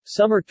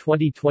Summer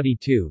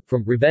 2022,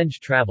 from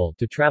revenge travel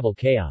to travel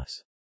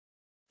chaos.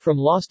 From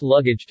lost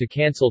luggage to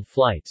cancelled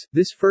flights,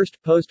 this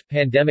first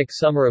post-pandemic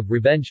summer of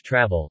revenge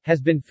travel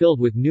has been filled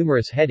with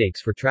numerous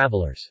headaches for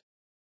travelers.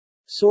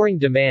 Soaring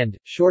demand,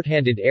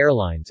 shorthanded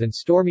airlines and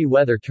stormy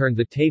weather turned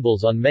the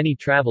tables on many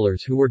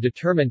travelers who were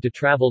determined to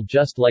travel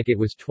just like it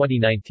was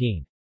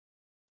 2019.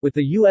 With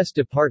the U.S.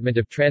 Department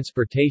of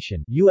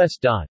Transportation (US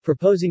DOT)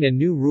 proposing a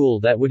new rule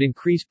that would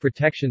increase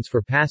protections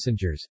for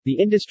passengers, the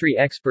industry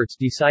experts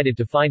decided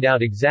to find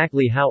out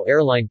exactly how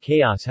airline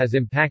chaos has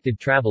impacted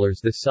travelers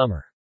this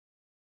summer.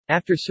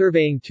 After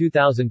surveying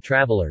 2,000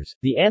 travelers,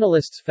 the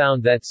analysts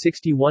found that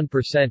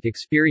 61%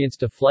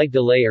 experienced a flight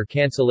delay or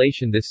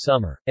cancellation this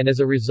summer, and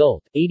as a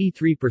result,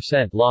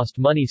 83% lost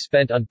money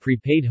spent on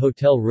prepaid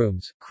hotel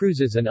rooms,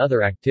 cruises and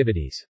other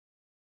activities.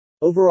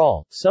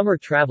 Overall, summer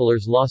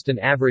travelers lost an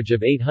average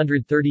of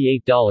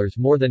 $838,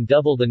 more than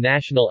double the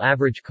national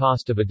average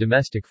cost of a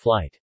domestic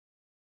flight.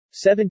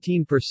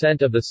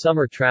 17% of the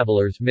summer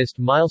travelers missed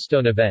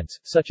milestone events,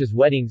 such as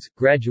weddings,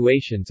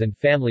 graduations and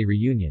family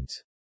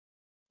reunions.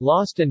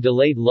 Lost and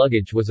delayed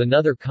luggage was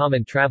another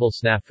common travel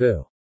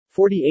snafu.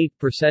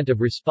 48%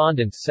 of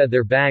respondents said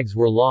their bags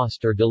were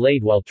lost or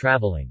delayed while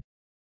traveling.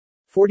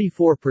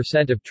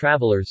 44% of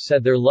travelers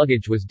said their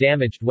luggage was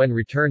damaged when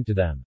returned to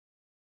them.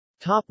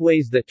 Top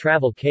ways that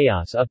travel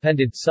chaos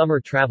upended summer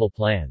travel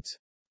plans.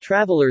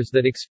 Travelers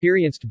that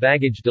experienced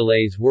baggage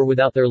delays were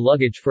without their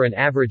luggage for an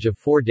average of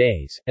 4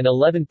 days, and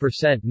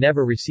 11%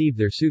 never received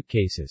their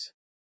suitcases.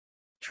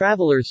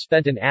 Travelers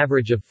spent an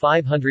average of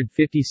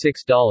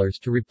 $556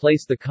 to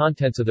replace the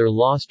contents of their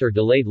lost or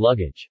delayed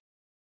luggage.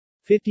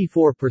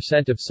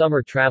 54% of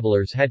summer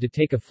travelers had to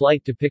take a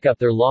flight to pick up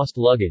their lost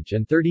luggage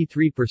and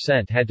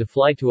 33% had to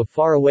fly to a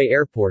faraway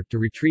airport to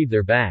retrieve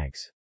their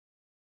bags.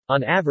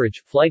 On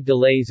average, flight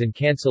delays and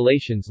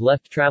cancellations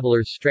left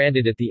travelers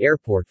stranded at the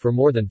airport for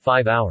more than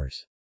 5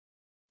 hours.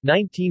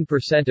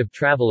 19% of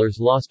travelers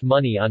lost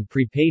money on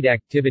prepaid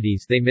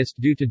activities they missed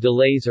due to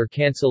delays or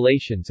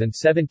cancellations and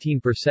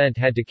 17%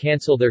 had to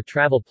cancel their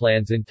travel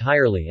plans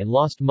entirely and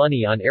lost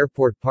money on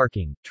airport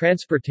parking,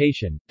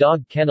 transportation,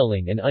 dog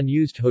kenneling and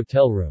unused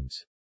hotel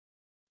rooms.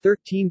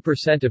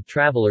 13% of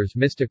travelers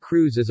missed a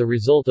cruise as a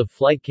result of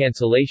flight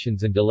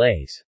cancellations and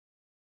delays.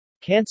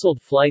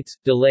 Cancelled flights,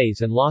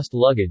 delays and lost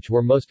luggage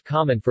were most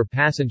common for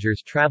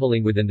passengers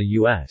traveling within the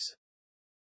U.S.